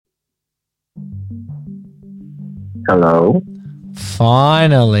Hello.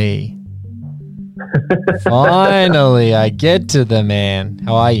 Finally. Finally, I get to the man.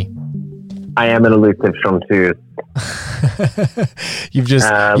 How are you? I am an elusive strong tooth. You've just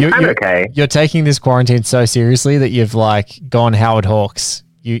I'm okay. You're taking this quarantine so seriously that you've like gone Howard Hawks.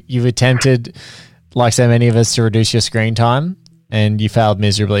 You've attempted, like so many of us, to reduce your screen time, and you failed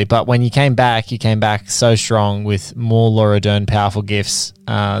miserably. But when you came back so strong with more Laura Dern powerful gifts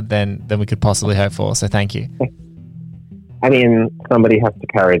than we could possibly hope for. So thank you. I mean, somebody has to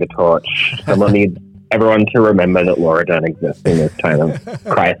carry the torch. Someone needs everyone to remember that Laura Dern exists in this time of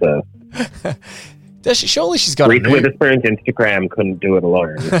crisis. Surely she's got Reese Witherspoon's Instagram couldn't do it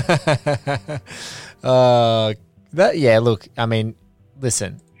alone. Look, I mean,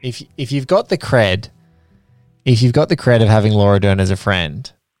 listen, if you've got the cred, of having Laura Dern as a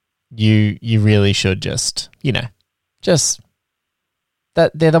friend, you really should just that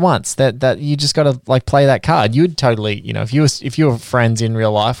they're the ones that you just got to like play that card. You would totally, if you were friends in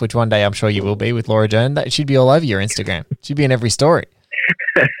real life, which one day I'm sure you will be with Laura Dern, that should be all over your Instagram. It should be in every story.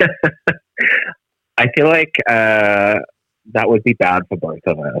 I feel like that would be bad for both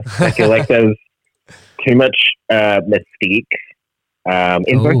of us. I feel like there's too much mystique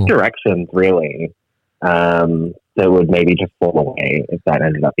in both directions, really. That would maybe just fall away if that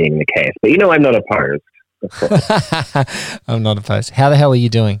ended up being the case. But I'm not opposed. I'm not opposed. How the hell are you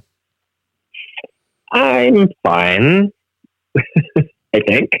doing? I'm fine. I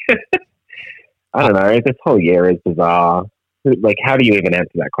think. I don't know. This whole year is bizarre. Like, how do you even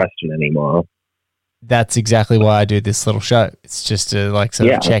answer that question anymore? That's exactly why I do this little show. It's just to sort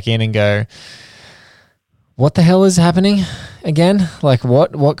of check in and go, what the hell is happening again? Like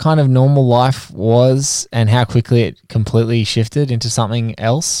what kind of normal life was and how quickly it completely shifted into something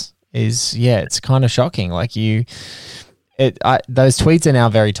else is, it's kind of shocking. Like those tweets are now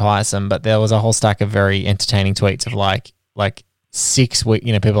very tiresome, but there was a whole stack of very entertaining tweets of like 6 weeks,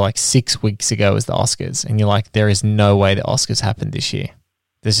 people like 6 weeks ago was the Oscars. And you're like, there is no way the Oscars happened this year.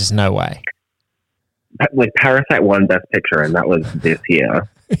 There's just no way. Like Parasite won Best Picture, and that was this year.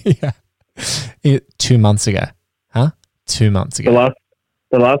 2 months ago. Huh? 2 months ago.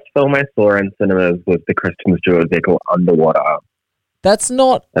 The last film I saw in cinemas was the Kristen Stewart vehicle Underwater. That's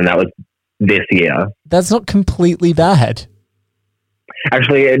not... And that was this year. That's not completely bad.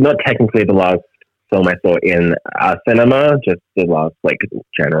 Actually, not technically the last film I saw in a cinema, just the last,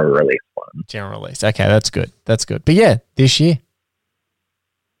 general release one. General release. Okay, that's good. That's good. But yeah, this year.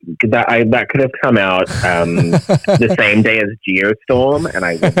 That could have come out the same day as Geostorm, and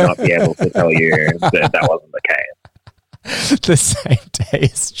I would not be able to tell you that wasn't the case. The same day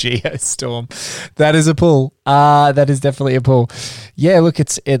as Geostorm. That is a pull. That is definitely a pull. Yeah, look,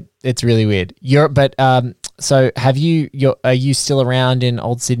 it's really weird. So are you still around in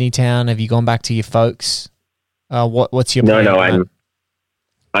old Sydney town? Have you gone back to your folks? What's your plan? No,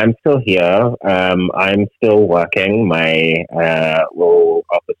 I'm still here. I'm still working my little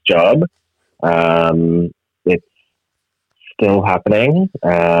office job. It's still happening.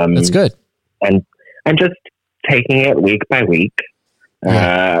 That's good. And I'm just taking it week by week.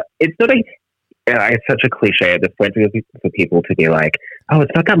 Yeah. It's not it's such a cliche at this point for people to be like, oh,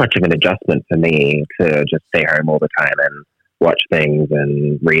 it's not that much of an adjustment for me to just stay home all the time and watch things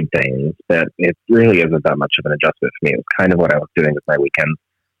and read things. But it really isn't that much of an adjustment for me. It was kind of what I was doing with my weekends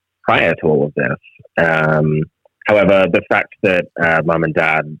prior to all of this. However, the fact that mum and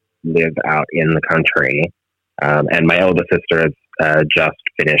dad live out in the country, and my elder sister has just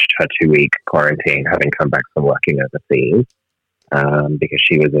finished her 2-week quarantine, having come back from working overseas, because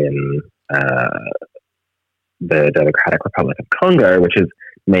she was in the Democratic Republic of Congo, which is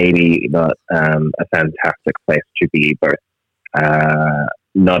maybe not a fantastic place to be, both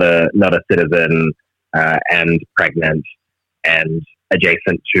not a citizen and pregnant and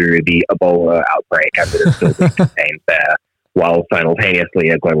adjacent to the Ebola outbreak as it is still being contained there, while simultaneously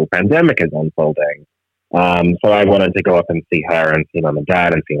a global pandemic is unfolding. So I wanted to go up and see her and see mum and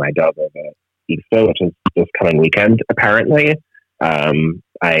dad and see my dog over Easter, which is this coming weekend, apparently.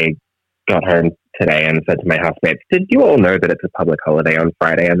 I got home today and said to my housemates, did you all know that it's a public holiday on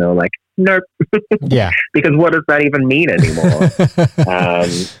Friday? And they were like, nope. Yeah. Because what does that even mean anymore?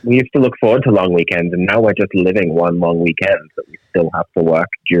 We used to look forward to long weekends, and now we're just living one long weekend, but we still have to work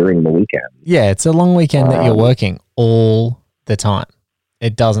during the weekend. Yeah, it's a long weekend that you're working all the time.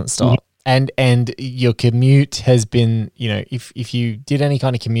 It doesn't stop. And your commute has been, if you did any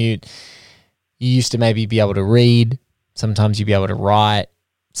kind of commute, you used to maybe be able to read. Sometimes you'd be able to write.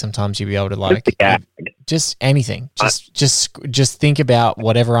 Sometimes you'd be able to just anything. Just think about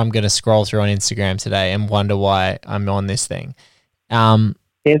whatever I'm going to scroll through on Instagram today and wonder why I'm on this thing.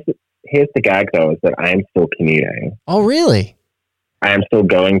 Here's here's the gag though, is that I am still commuting. Oh, really? I am still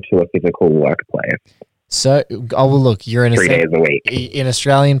going to a physical workplace. So, well, look, you're in 3 days a week. In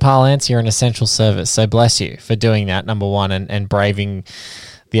Australian parlance, you're an essential service. So bless you for doing that, number one, and braving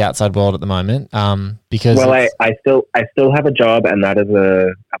the outside world at the moment. Because I still have a job, and that is a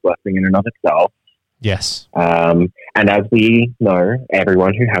blessing in and of itself. Yes. And as we know,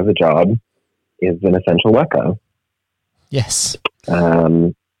 everyone who has a job is an essential worker. Yes.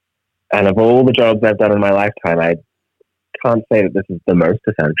 And of all the jobs I've done in my lifetime, I can't say that this is the most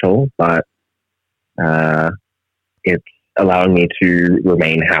essential, but it's allowing me to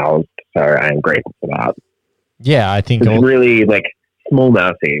remain housed, so I'm grateful for that. Yeah, I think it's really like small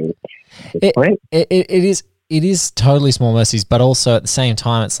mercies. It is totally small mercies, but also at the same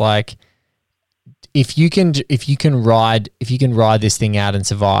time, it's like if you can ride this thing out and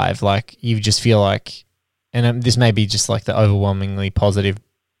survive, like you just feel like, and this may be just like the overwhelmingly positive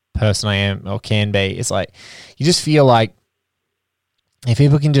person I am or can be. It's like you just feel like, if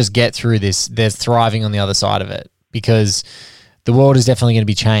people can just get through this, there's thriving on the other side of it, because the world is definitely going to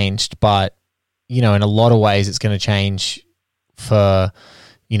be changed, but, in a lot of ways it's going to change for,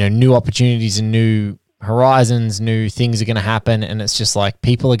 new opportunities and new horizons, new things are going to happen. And it's just like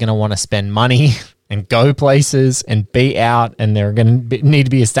people are going to want to spend money and go places and be out, and there are going to need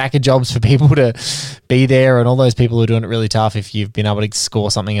to be a stack of jobs for people to be there, and all those people who are doing it really tough. If you've been able to score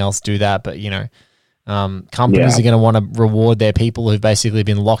something else, do that. But, companies are going to want to reward their people who've basically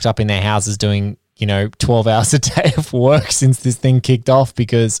been locked up in their houses doing, 12 hours a day of work since this thing kicked off,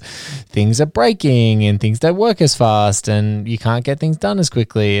 because things are breaking and things don't work as fast and you can't get things done as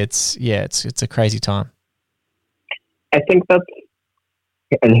quickly. It's a crazy time. I think that's,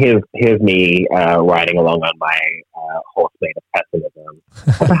 and here's me riding along on my horse made of pessimism,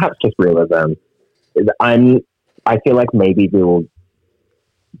 or perhaps just realism. I feel like maybe we will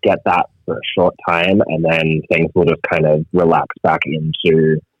get that for a short time, and then things will just kind of relax back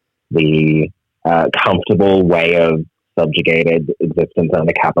into the comfortable way of subjugated existence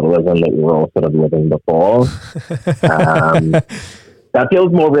under capitalism that we were all sort of living before. That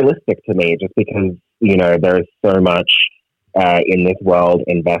feels more realistic to me, just because, there's so much in this world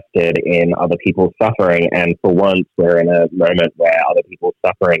invested in other people's suffering, and for once we're in a moment where other people's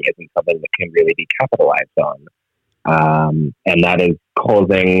suffering isn't something that can really be capitalized on. And that is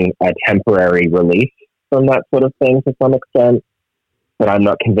causing a temporary relief from that sort of thing to some extent. But I'm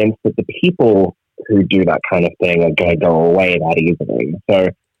not convinced that the people who do that kind of thing are going to go away that easily. So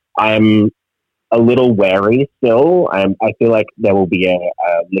I'm a little wary still. I feel like there will be a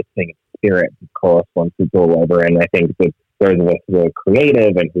lifting of spirits, of course, once it's all over. And I think that those of us who are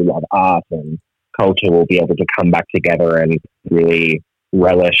creative and who love art and culture will be able to come back together and really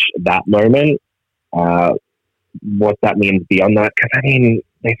relish that moment. What that means beyond that, because I mean,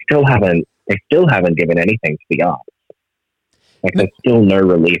 they still haven't given anything to the arts. Like, there's still no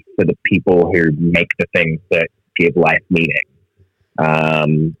relief for the people who make the things that give life meaning.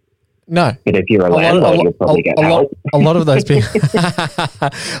 No, but if you're a landlord, you'll probably get help. A lot of those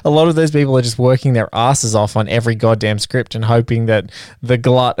people are just working their asses off on every goddamn script and hoping that the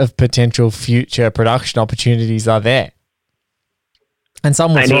glut of potential future production opportunities are there. And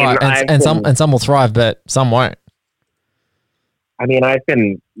some will thrive, and some will thrive, but some won't. I mean, I'm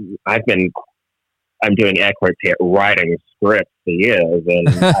doing air quotes here, writing scripts for years, and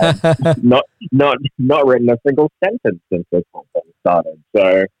I've not written a single sentence since this whole thing started.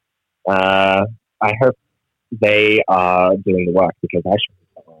 So I hope they are doing the work, because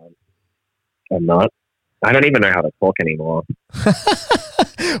I'm not. I don't even know how to talk anymore.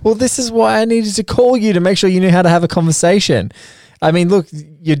 Well, this is why I needed to call you, to make sure you knew how to have a conversation. I mean, look,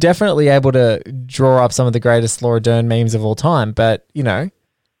 you're definitely able to draw up some of the greatest Laura Dern memes of all time, but I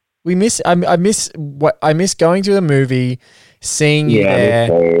miss going to the movie, seeing you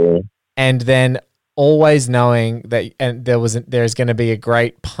there, and then always knowing that there's going to be a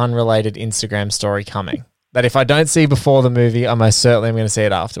great pun-related Instagram story coming. That if I don't see before the movie, I most certainly am going to see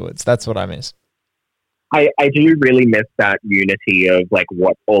it afterwards. That's what I miss. I do really miss that unity of like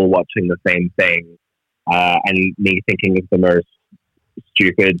all watching the same thing, and me thinking of the most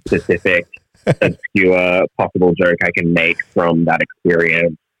stupid, specific, obscure possible joke I can make from that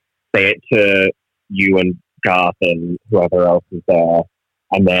experience. Say it to you and Garth and whoever else is there,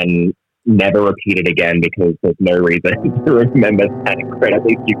 and then never repeat it again, because there's no reason to remember that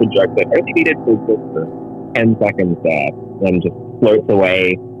incredibly stupid joke that only needed to exist for 10 seconds there, and just floats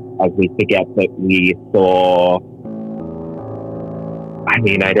away as we forget that we saw. I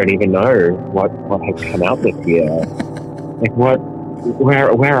mean, I don't even know what has come out this year. Like,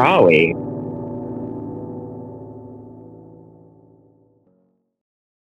 where are we?